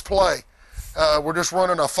next play. We're just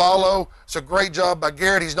running a follow. It's a great job by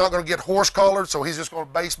Garrett. He's not going to get horse collared, so he's just going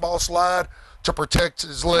to baseball slide to protect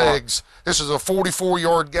his legs. This is a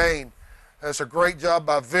 44-yard gain. That's a great job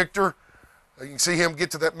by Victor. You can see him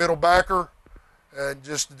get to that middle backer. And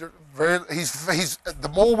just he's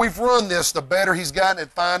the more we've run this, the better he's gotten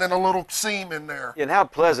at finding a little seam in there. And how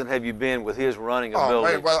pleasant have you been with his running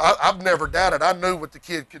ability? Man, well, I've never doubted. I knew what the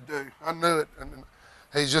kid could do. I knew it. And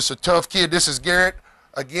he's just a tough kid. This is Garrett.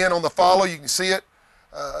 Again, on the follow, you can see it.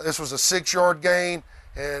 This was a 6-yard gain,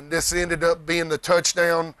 and this ended up being the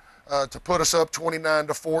touchdown to put us up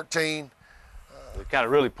 29-14. They kind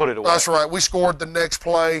of really put it away. That's right. We scored the next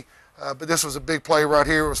play, but this was a big play right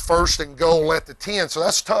here. It was 1st and goal at the 10, so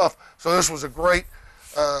that's tough. So this was a great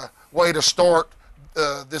way to start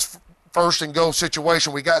this 1st and goal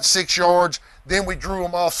situation. We got 6 yards, then we drew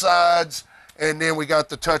them off sides, and then we got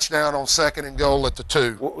the touchdown on 2nd and goal at the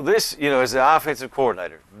 2. Well, this, as the offensive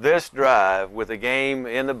coordinator, this drive with the game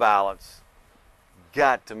in the balance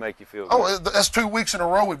got to make you feel good. Oh, that's 2 weeks in a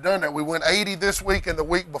row we've done that. We went 80 this week, and the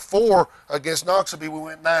week before against Noxubee we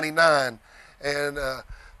went 99. And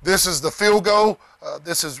this is the field goal.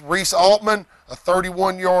 This is Reese Altman, a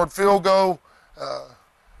 31-yard field goal.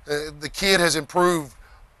 The kid has improved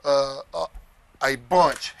a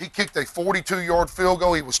bunch. He kicked a 42-yard field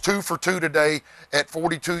goal. He was 2 for 2 today at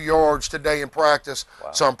 42 yards today in practice.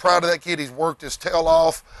 Wow. So I'm proud of that kid. He's worked his tail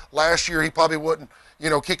off. Last year he probably wasn't,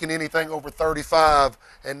 kicking anything over 35,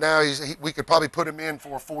 and now we could probably put him in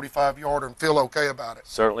for a 45-yarder and feel okay about it.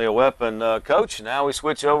 Certainly a weapon, Coach. Now we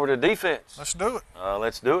switch over to defense. Let's do it.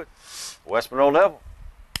 Let's do it. West Monroe Neville.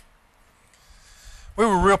 We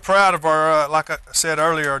were real proud of our, like I said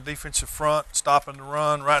earlier, our defensive front, stopping the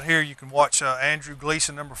run. Right here you can watch Andrew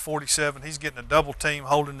Gleason, number 47. He's getting a double team,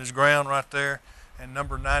 holding his ground right there. And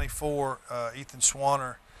number 94, Ethan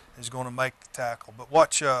Swanner, is going to make the tackle. But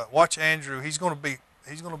watch Andrew. He's going to be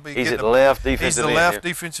He's at the left defensive end. He's the left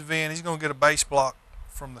defensive end. He's going to get a base block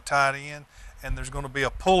from the tight end, and there's going to be a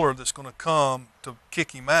puller that's going to come to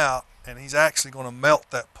kick him out, and he's actually going to melt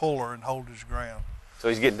that puller and hold his ground. So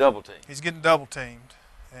he's getting double teamed. He's getting double teamed,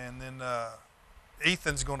 and then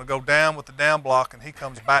Ethan's going to go down with the down block, and he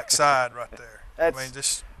comes backside right there.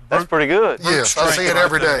 That's pretty good. Yes, I see it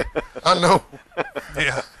every day. I know.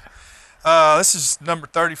 Yeah. This is number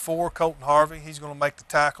 34, Colton Harvey. He's going to make the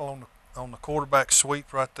tackle on the quarterback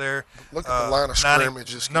sweep right there. Look at the line of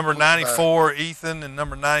scrimmage. Number 94, Ethan, and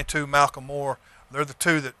number 92, Malcolm Moore. They're the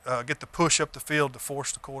two that get the push up the field to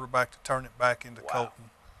force the quarterback to turn it back into Colton.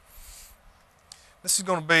 This is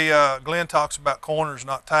going to be, Glenn talks about corners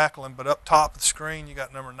not tackling, but up top of the screen you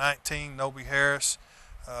got number 19, Noby Harris.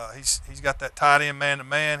 He's got that tight end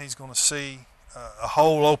man-to-man. He's going to see a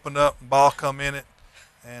hole open up and ball come in it,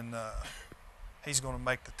 and he's going to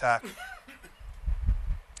make the tackle.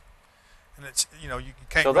 And it's, you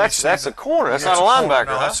can't. So really that's a corner. That's not a linebacker.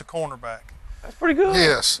 No, huh? that's a cornerback. That's pretty good.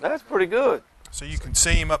 Yes. That's pretty good. So you can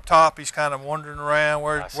see him up top. He's kind of wandering around.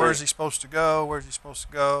 Where's he supposed to go? Where's he supposed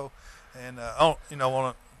to go? And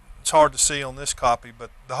it's hard to see on this copy,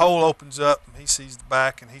 but the hole opens up and he sees the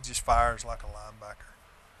back and he just fires like a linebacker.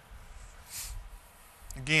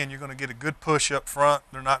 Again, you're going to get a good push up front.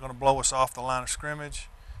 They're not going to blow us off the line of scrimmage,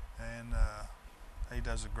 and he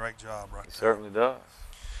does a great job right there. He certainly does.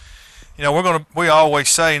 We always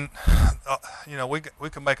say, we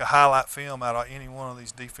can make a highlight film out of any one of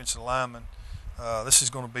these defensive linemen. This is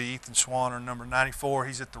going to be Ethan Swanner, number 94.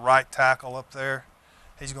 He's at the right tackle up there.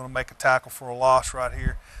 He's going to make a tackle for a loss right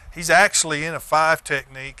here. He's actually in a 5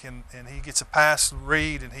 technique, and he gets a pass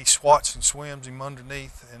read, and he swats and swims him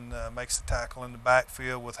underneath and makes the tackle in the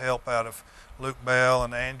backfield with help out of Luke Bell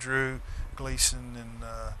and Andrew Gleason, and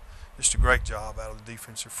just a great job out of the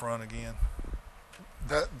defensive front again.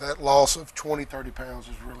 That loss of 20, 30 pounds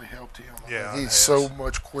has really helped him. Yeah, he's so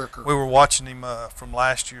much quicker. We were watching him from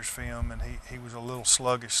last year's film, and he was a little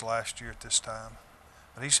sluggish last year at this time.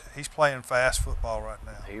 But he's playing fast football right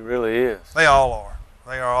now. He really is. They all are.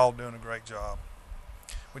 They are all doing a great job.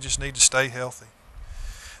 We just need to stay healthy.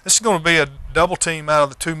 This is going to be a double team out of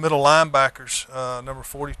the 2 middle linebackers, number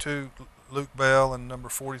 42 Luke Bell and number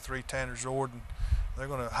 43 Tanner Jordan. They're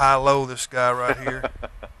going to high-low this guy right here.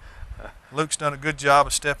 Luke's done a good job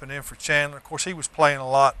of stepping in for Chandler. Of course, he was playing a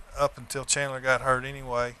lot up until Chandler got hurt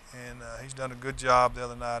anyway, and he's done a good job the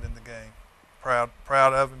other night in the game. Proud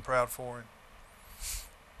of him, proud for him.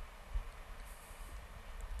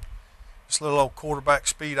 This little old quarterback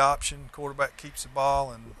speed option. Quarterback keeps the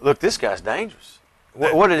ball. And look, this guy's dangerous.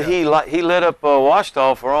 What did he like? He lit up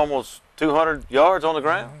Washita for almost 200 yards on the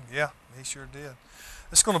ground. Yeah, he sure did.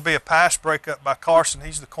 This is going to be a pass breakup by Carson.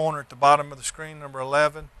 He's the corner at the bottom of the screen, number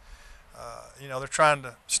 11. They're trying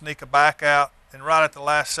to sneak a back out, and right at the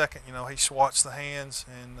last second, he swats the hands,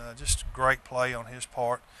 and just a great play on his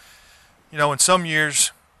part. In some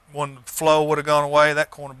years, when the flow would have gone away, that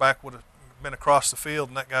cornerback would have been across the field,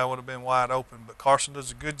 and that guy would have been wide open. But Carson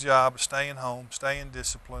does a good job of staying home, staying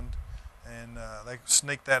disciplined, and they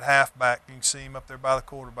sneak that halfback. You can see him up there by the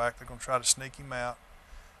quarterback. They're going to try to sneak him out,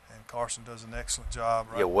 and Carson does an excellent job.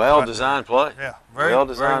 Yeah, well-designed play. Yeah, very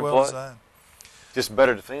well-designed well designed. Just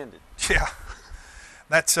better defended. Yeah.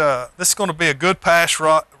 This is going to be a good pass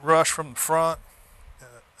rush from the front.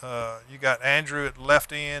 You got Andrew at the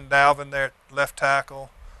left end, Dalvin there at left tackle,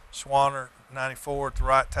 Swanner 94 at the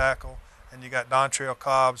right tackle, and you got Dontrell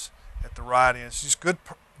Cobbs at the right end. It's just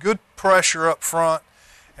good pressure up front,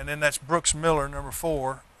 and then that's Brooks Miller, number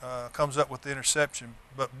 4, comes up with the interception.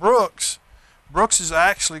 But Brooks is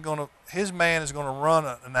actually his man is going to run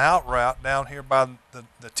an out route down here by the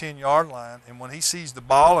 10-yard line, and when he sees the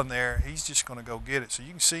ball in there, he's just going to go get it. So you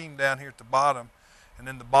can see him down here at the bottom, and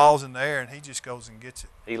then the ball's in the air, and he just goes and gets it.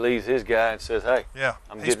 He leaves his guy and says, hey, yeah,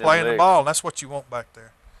 I'm he's getting playing the ball, and that's what you want back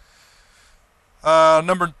there.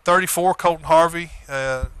 Number 34, Colton Harvey.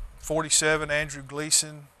 47, Andrew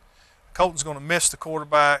Gleason. Colton's going to miss the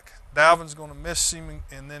quarterback. Dalvin's going to miss him,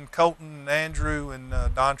 and then Colton and Andrew and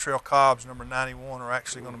Dontrell Cobbs, number 91, are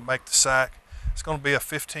actually going to make the sack. It's going to be a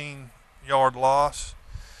 15-yard loss.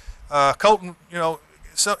 Colton,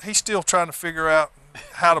 he's still trying to figure out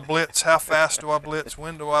how to blitz, how fast do I blitz,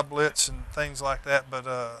 when do I blitz, and things like that. But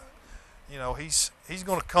he's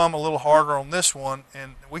going to come a little harder on this one,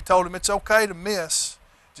 and we told him it's okay to miss.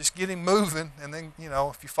 Just get him moving, and then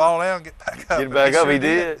if you fall down, get back up. Get back up. He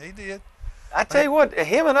did. He did. I tell you what,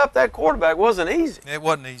 hemming up that quarterback wasn't easy. It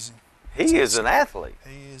wasn't easy. He is an athlete.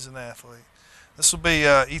 He is an athlete. This will be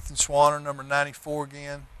Ethan Swanner, number 94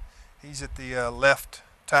 again. He's at the left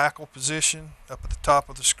tackle position up at the top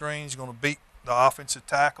of the screen. He's going to beat the offensive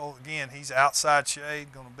tackle. Again, he's outside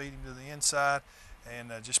shade, going to beat him to the inside,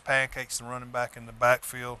 and just pancakes the running back in the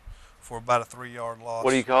backfield for about a 3-yard loss.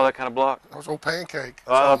 What do you call that kind of block? That was old pancake.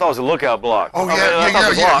 I thought it was a lookout block. Oh,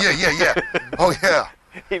 yeah. Oh, yeah.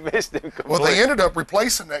 He missed him completely. Well, they ended up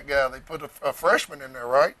replacing that guy. They put a freshman in there,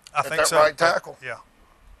 right? I think that so. Right tackle. Yeah.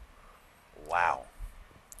 Wow.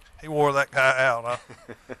 He wore that guy out.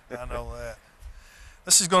 I know that.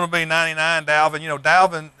 This is going to be 99, Dalvin.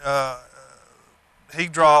 Dalvin, he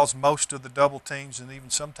draws most of the double teams and even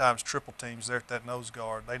sometimes triple teams there at that nose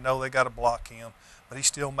guard. They know they got to block him, but he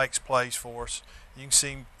still makes plays for us. You can see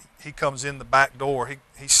him. He comes in the back door.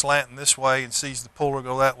 He's slanting this way and sees the puller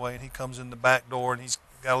go that way, and he comes in the back door, and he's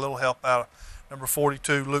got a little help out of number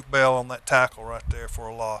 42, Luke Bell, on that tackle right there for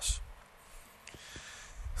a loss.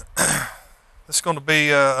 This is going to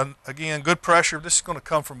be, again, good pressure. This is going to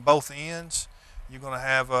come from both ends. You're going to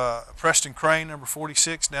have Preston Crane, number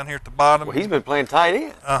 46, down here at the bottom. Well, he's been playing tight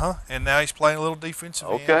end. And now he's playing a little defensive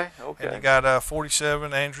end. Okay. And you got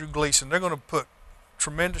 47, Andrew Gleason. They're going to put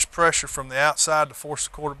tremendous pressure from the outside to force the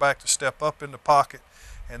quarterback to step up in the pocket,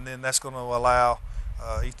 and then that's going to allow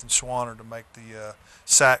Ethan Swanner to make the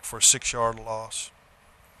sack for a 6-yard loss.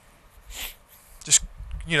 Just,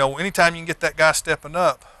 anytime you can get that guy stepping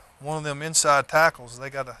up, one of them inside tackles, they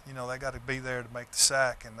got to be there to make the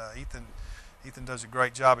sack, and Ethan does a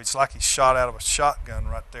great job. It's like he's shot out of a shotgun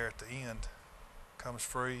right there at the end. Comes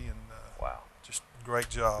free, and wow, just great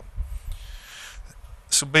job.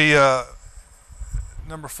 This will be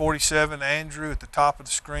number 47, Andrew, at the top of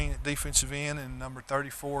the screen at defensive end, and number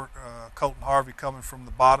 34, Colton Harvey, coming from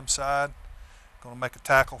the bottom side. Going to make a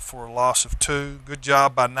tackle for a loss of 2. Good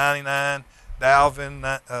job by 99,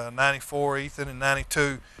 Dalvin, 94, Ethan, and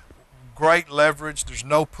 92. Great leverage. There's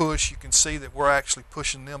no push. You can see that we're actually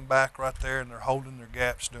pushing them back right there, and they're holding their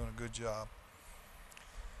gaps, doing a good job.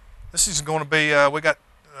 This is going to be, we got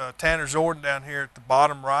Tanner Zorden down here at the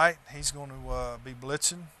bottom right. He's going to be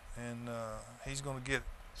blitzing, and he's going to get.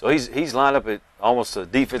 So he's lined up at almost a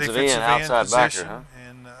defensive end, outside position, backer, huh?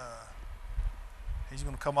 And he's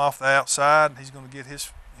going to come off the outside, and he's going to get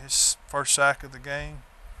his first sack of the game,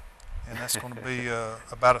 and that's going to be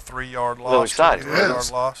about a 3-yard loss. A little exciting.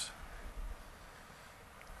 3-yard loss.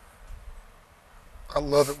 I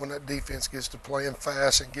love it when that defense gets to playing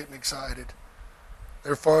fast and getting excited.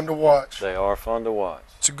 They're fun to watch. They are fun to watch.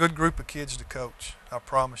 It's a good group of kids to coach. I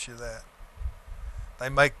promise you that.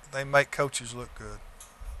 They make coaches look good.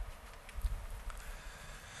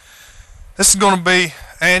 This is going to be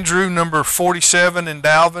Andrew, number 47, and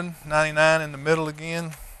Dalvin, 99, in the middle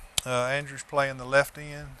again. Andrew's playing the left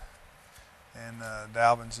end, and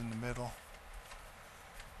Dalvin's in the middle.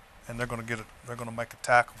 And they're going to make a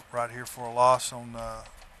tackle right here for a loss on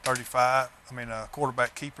 35.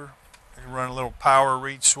 Quarterback keeper. They run a little power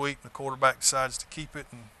read sweep, and the quarterback decides to keep it,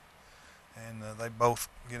 and they both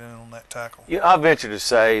get in on that tackle. Yeah, I venture to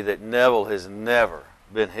say that Neville has never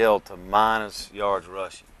been held to minus yards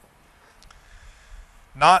rushing.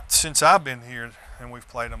 Not since I've been here and we've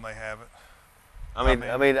played them. They haven't.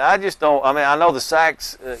 I just don't. I know the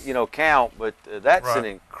sacks, count, but that's Right. an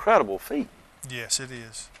incredible feat. Yes, it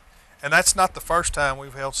is. And that's not the first time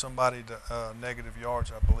we've held somebody to negative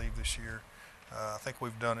yards, I believe, this year. I think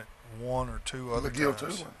we've done it 1 or 2 other McGill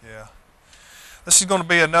times. too. Yeah. This is going to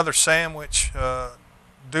be another sandwich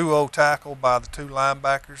duo tackle by the 2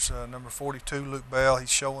 linebackers. Number 42, Luke Bell, he's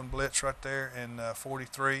showing blitz right there, and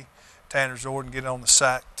 43, Tanner Zorden, get on the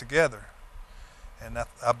sack together. And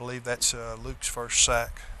I believe that's Luke's first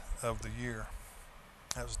sack of the year.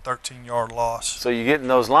 That was a 13-yard loss. So you're getting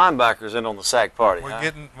those linebackers in on the sack party.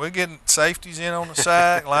 We're getting safeties in on the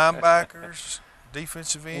sack, linebackers,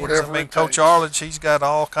 defensive ends. Whatever it Coach takes. Arledge, he's got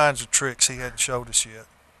all kinds of tricks he hadn't showed us yet.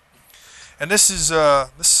 And this is the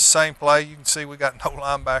same play. You can see we got no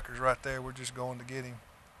linebackers right there. We're just going to get him,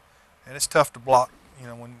 and it's tough to block.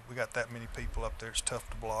 When we got that many people up there, it's tough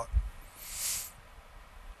to block.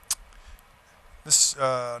 This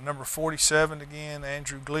number 47 again,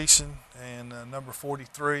 Andrew Gleason, and number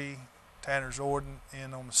 43, Tanner Zorden,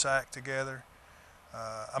 in on the sack together.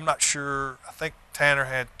 I'm not sure. I think Tanner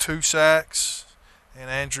had 2 sacks, and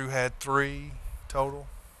Andrew had 3 total.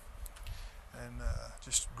 And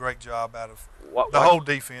just a great job out of the whole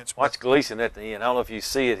defense. Watch Gleason at the end. I don't know if you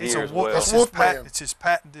see it here as well. It's his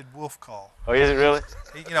patented wolf call. Oh, is it really?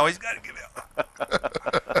 He's got to get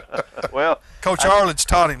out. Well, Coach Arledge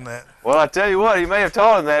taught him that. Well, I tell you what, he may have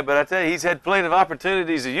taught him that, but I tell you, he's had plenty of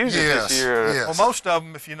opportunities to use it this year. Well, most of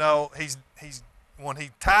them, if you know, he's when he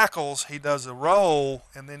tackles, he does a roll,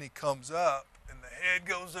 and then he comes up, and the head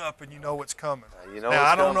goes up, and you know what's coming.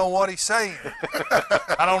 I don't know what he's saying.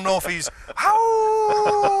 I don't know if he's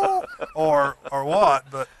or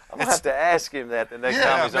what, but I'm gonna have to ask him that the next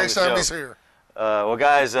time he's on the show. time he's here. Well,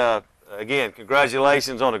 guys, again,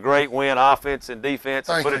 congratulations on a great win, offense and defense,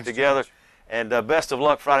 and put it together. And best of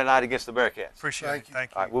luck Friday night against the Bearcats. Appreciate it.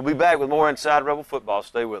 Thank you. All right, we'll be back with more Inside Rebel Football.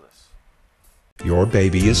 Stay with us. Your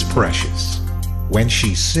baby is precious. When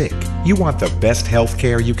she's sick, you want the best health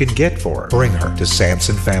care you can get for her. Bring her to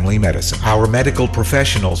Sanson Family Medicine. Our medical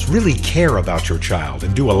professionals really care about your child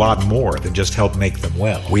and do a lot more than just help make them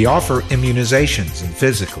well. We offer immunizations and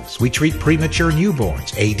physicals. We treat premature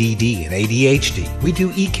newborns, ADD and ADHD. We do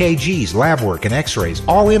EKGs, lab work, and x-rays,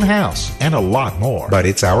 all in-house, and a lot more. But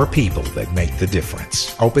it's our people that make the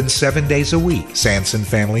difference. Open 7 days a week. Sanson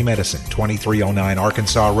Family Medicine, 2309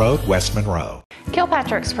 Arkansas Road, West Monroe.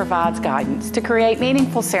 Kilpatrick's provides guidance to create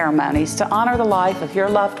meaningful ceremonies to honor the life of your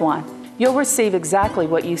loved one. You'll receive exactly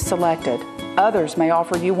what you selected. Others may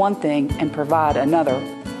offer you one thing and provide another.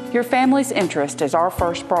 Your family's interest is our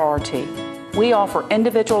first priority. We offer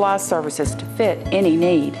individualized services to fit any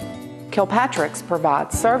need. Kilpatrick's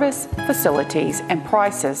provides service, facilities, and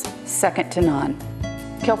prices second to none.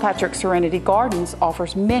 Kilpatrick Serenity Gardens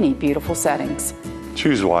offers many beautiful settings.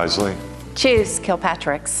 Choose wisely. Choose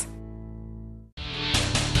Kilpatrick's.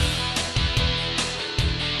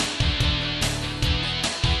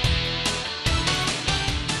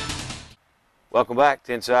 Welcome back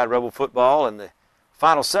to Inside Rebel Football and the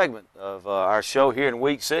final segment of our show here in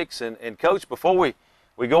Week 6. And Coach, before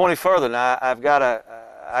we go any further, now I got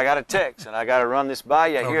a text, and I got to run this by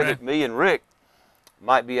you. I hear that me and Rick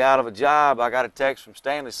might be out of a job. I got a text from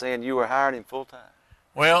Stanley saying you were hiring him full time.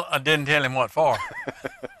 Well, I didn't tell him what for.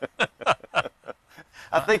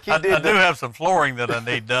 I think he did. I do have some flooring that I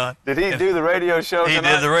need done. Did he do the radio show He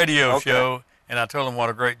tonight? did the radio show, and I told him what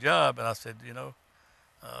a great job. And I said, you know,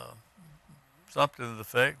 something to the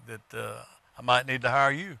effect that I might need to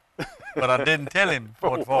hire you. But I didn't tell him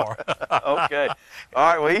what for. Okay. All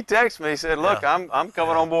right. Well, he texted me. He said, "Look, Yeah. I'm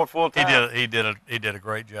coming on board full time." He did a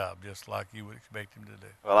great job, just like you would expect him to do.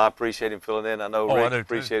 Well, I appreciate him filling in. I know I Rick do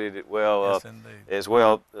appreciated it well Yes, indeed. as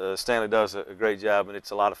well. Stanley does a great job, and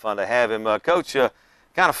it's a lot of fun to have him. Coach,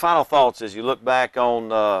 kind of final thoughts as you look back on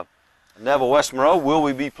Neville West Monroe. Will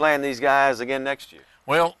we be playing these guys again next year?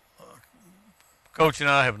 Well, Coach and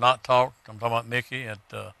I have not talked. I'm talking about Mickey at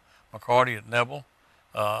McCarty at Neville.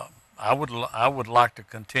 I would like to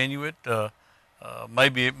continue it.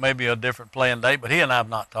 Maybe a different playing date, but he and I have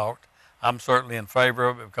not talked. I'm certainly in favor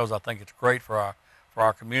of it because I think it's great for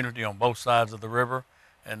our community on both sides of the river,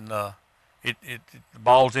 and the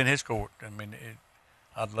ball's in his court. I mean,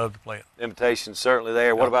 I'd love to play it. Invitation's certainly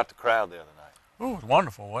there. What about the crowd the other night? Oh, it was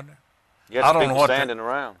wonderful, wasn't it? You had some people standing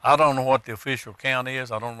around. I don't know what the official count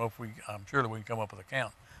is. I don't know if I'm sure that we can come up with a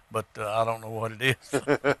count, but I don't know what it is.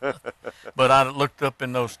 But I looked up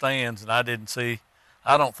in those stands, and I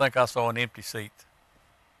don't think I saw an empty seat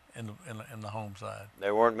in the home side.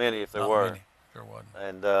 There weren't many, if there Not were. many. There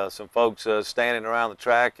wasn't. And some folks standing around the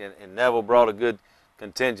track, and Neville brought a good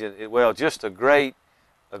contingent. Just a great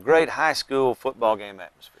high school football game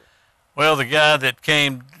atmosphere. Well, the guy that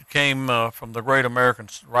came from the Great American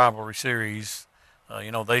Rivalry Series,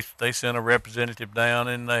 they sent a representative down,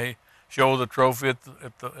 and they show the trophy at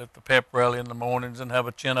the pep rally in the mornings, and have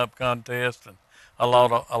a chin-up contest, and a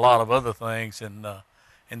lot of other things, and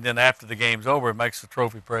then after the game's over, it makes the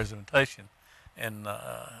trophy presentation, and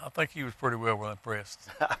I think he was pretty well impressed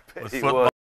I bet with he football. was.